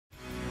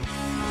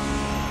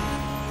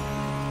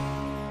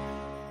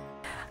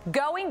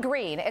Going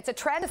green, it's a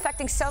trend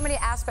affecting so many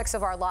aspects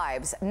of our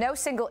lives. No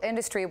single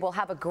industry will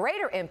have a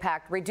greater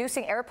impact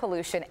reducing air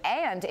pollution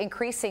and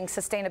increasing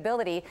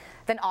sustainability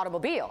than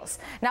automobiles.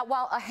 Now,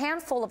 while a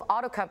handful of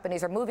auto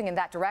companies are moving in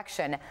that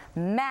direction,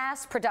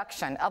 mass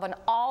production of an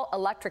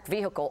all-electric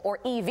vehicle, or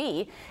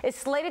EV, is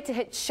slated to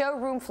hit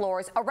showroom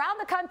floors around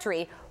the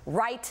country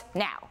right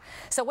now.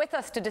 So with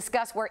us to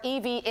discuss where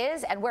EV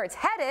is and where it's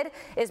headed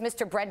is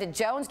Mr. Brendon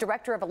Jones,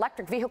 Director of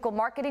Electric Vehicle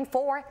Marketing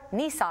for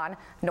Nissan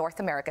North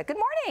America. Good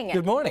morning.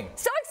 Good morning.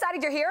 So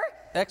excited you're here.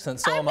 Excellent.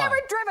 So I've never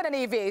driven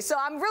an EV, so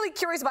I'm really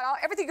curious about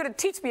everything you're going to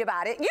teach me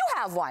about it. You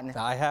have one.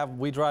 I have.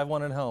 We drive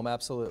one at home.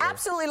 Absolutely.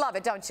 Absolutely love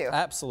it, don't you?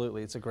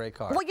 Absolutely. It's a great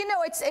car. Well, you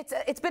know,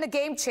 it's been a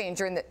game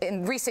changer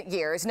in recent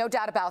years, no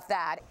doubt about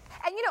that.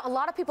 And you know, a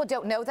lot of people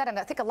don't know that, and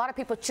I think a lot of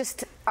people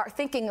just are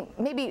thinking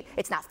maybe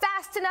it's not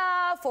fast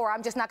enough, or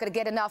I'm just not going to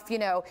get enough, you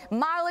know,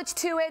 mileage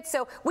to it.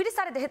 So we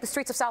decided to hit the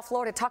streets of South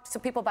Florida to talk to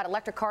some people about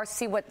electric cars,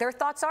 see what their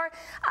thoughts are.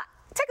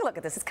 Take a look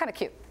at this. It's kind of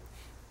cute.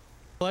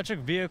 Electric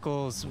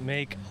vehicles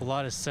make a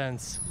lot of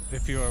sense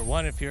if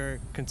you're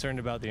concerned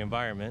about the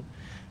environment.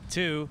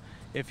 Two,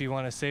 if you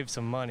want to save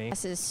some money.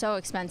 This is so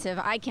expensive.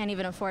 I can't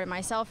even afford it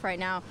myself right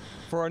now.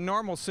 For a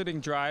normal city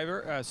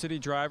driver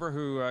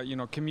who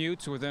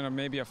commutes within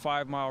maybe a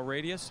 5-mile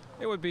radius,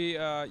 it would be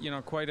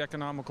quite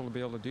economical to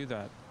be able to do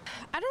that.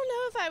 I don't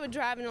know if I would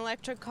drive an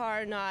electric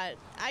car or not.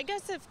 I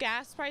guess if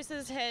gas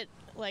prices hit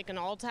like an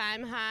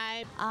all-time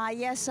high.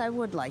 Yes, I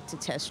would like to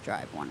test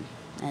drive one.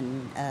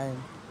 And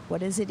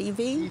what is it, EV?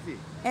 EV.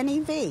 An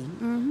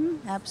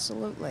EV,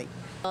 absolutely.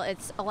 Well,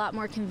 it's a lot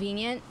more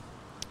convenient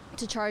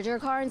to charge your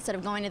car instead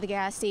of going to the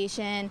gas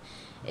station.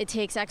 It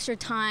takes extra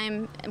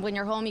time. When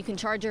you're home, you can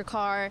charge your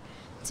car.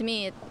 To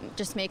me, it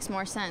just makes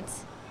more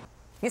sense.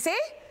 You see?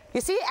 You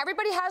see,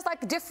 everybody has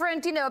like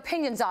different,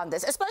 opinions on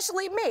this,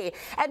 especially me.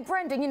 And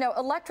Brendon,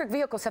 electric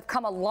vehicles have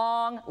come a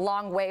long,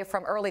 long way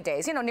from early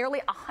days,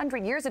 nearly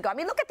 100 years ago. I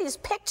mean, look at these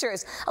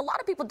pictures. A lot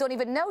of people don't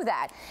even know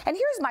that. And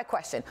here's my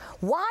question.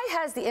 Why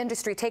has the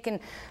industry taken,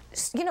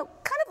 kind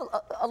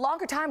of a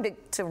longer time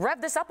to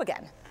rev this up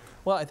again?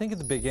 Well, I think at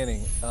the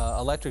beginning,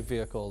 electric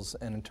vehicles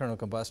and internal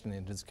combustion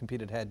engines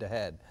competed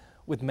head-to-head.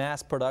 With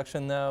mass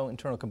production, though,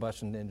 internal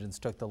combustion engines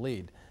took the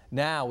lead.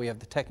 Now we have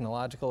the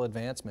technological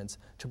advancements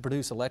to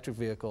produce electric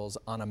vehicles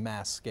on a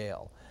mass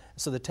scale.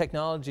 So the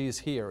technology is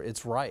here,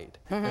 it's right,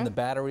 and the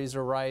batteries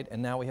are right,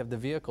 and now we have the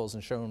vehicles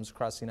in showrooms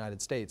across the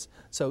United States.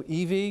 So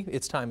EV,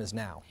 its time is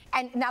now.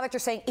 And now that you're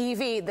saying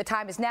EV, the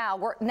time is now,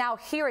 we're now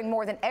hearing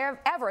more than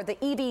ever the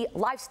EV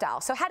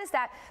lifestyle. So how does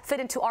that fit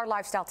into our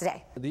lifestyle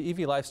today? The EV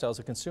lifestyle is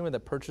a consumer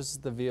that purchases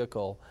the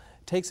vehicle,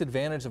 takes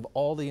advantage of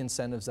all the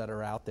incentives that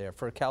are out there.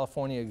 For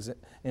California,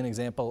 an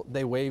example,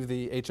 they waive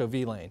the HOV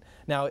lane.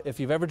 Now, if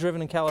you've ever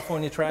driven in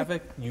California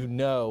traffic, you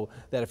know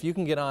that if you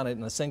can get on it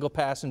in a single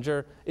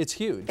passenger, it's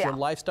huge. Yeah. Your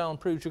lifestyle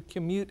improves, your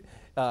commute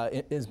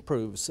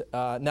improves.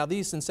 Now,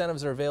 these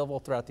incentives are available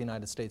throughout the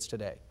United States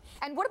today.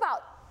 And what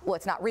about, well,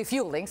 it's not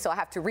refueling, so I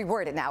have to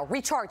reword it now,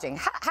 recharging.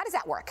 How does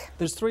that work?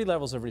 There's 3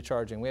 levels of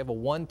recharging. We have a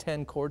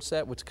 110 cord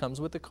set, which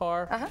comes with the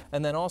car,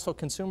 and then also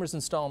consumers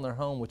install in their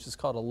home, which is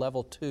called a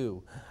level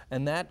 2.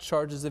 And that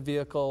charges the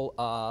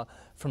vehicle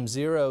from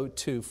 0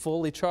 to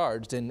fully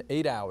charged in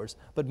 8 hours.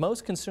 But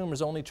most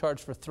consumers only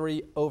charge for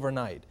 3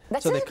 overnight.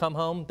 That's so it? They come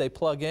home, they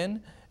plug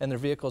in, and their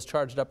vehicle is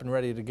charged up and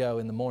ready to go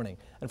in the morning.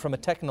 And from a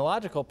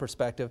technological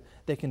perspective,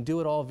 they can do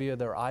it all via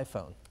their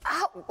iPhone.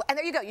 Oh, and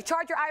there you go. You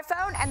charge your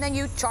iPhone, and then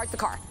you charge the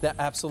car.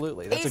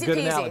 Absolutely. That's easy a good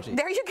peasy. analogy.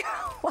 There you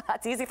go. Well,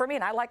 that's easy for me,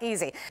 and I like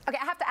easy. Okay,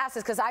 I have to ask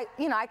this because I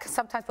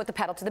sometimes put the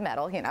pedal to the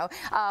metal,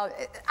 I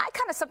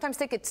kind of sometimes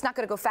think it's not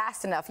going to go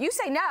fast enough. You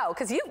say no,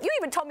 because you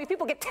even told me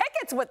people get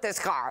tickets with this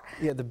car.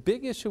 Yeah, the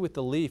big issue with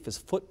the Leaf is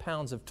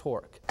foot-pounds of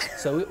torque.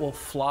 So it will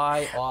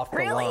fly off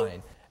the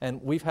line. And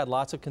we've had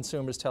lots of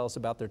consumers tell us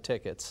about their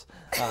tickets.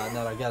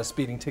 Now I got a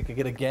speeding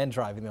ticket again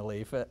driving the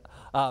Leaf,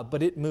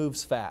 but it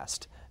moves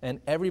fast. And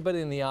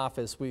everybody in the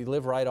office, we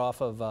live right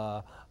off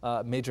of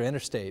major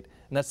interstate,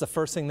 and that's the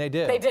first thing they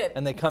did. They did.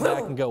 And they come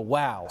back and go,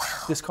 wow,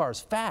 this car is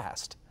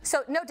fast.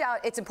 So no doubt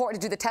it's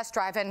important to do the test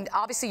drive, and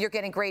obviously you're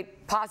getting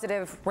great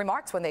positive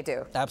remarks when they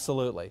do.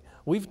 Absolutely.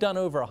 We've done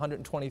over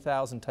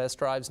 120,000 test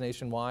drives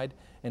nationwide,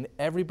 and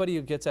everybody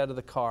who gets out of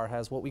the car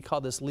has what we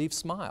call this Leaf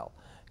smile,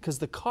 because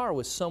the car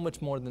was so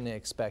much more than they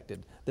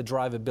expected. The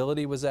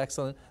drivability was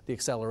excellent, the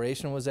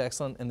acceleration was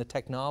excellent, and the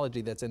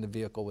technology that's in the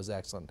vehicle was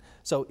excellent.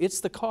 So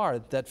it's the car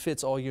that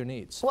fits all your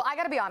needs. Well, I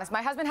got to be honest.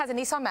 My husband has a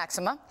Nissan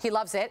Maxima. He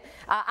loves it.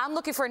 I'm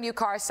looking for a new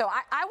car, so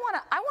I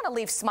want to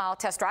Leaf smile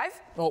test drive.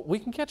 Well, we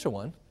can get you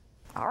one.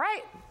 All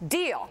right,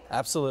 deal.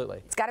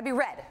 Absolutely. It's got to be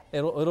red.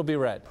 It'll be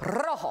red.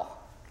 Rojo.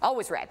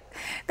 Always red.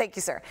 Thank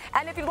you, sir.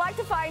 And if you'd like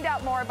to find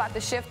out more about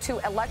the shift to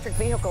electric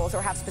vehicles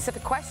or have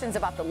specific questions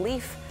about the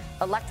Leaf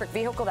electric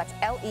vehicle, that's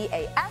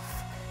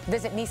L-E-A-F,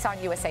 visit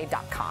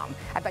nissanusa.com.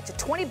 I bet you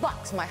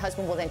 $20 my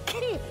husband will then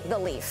keep the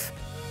Leaf.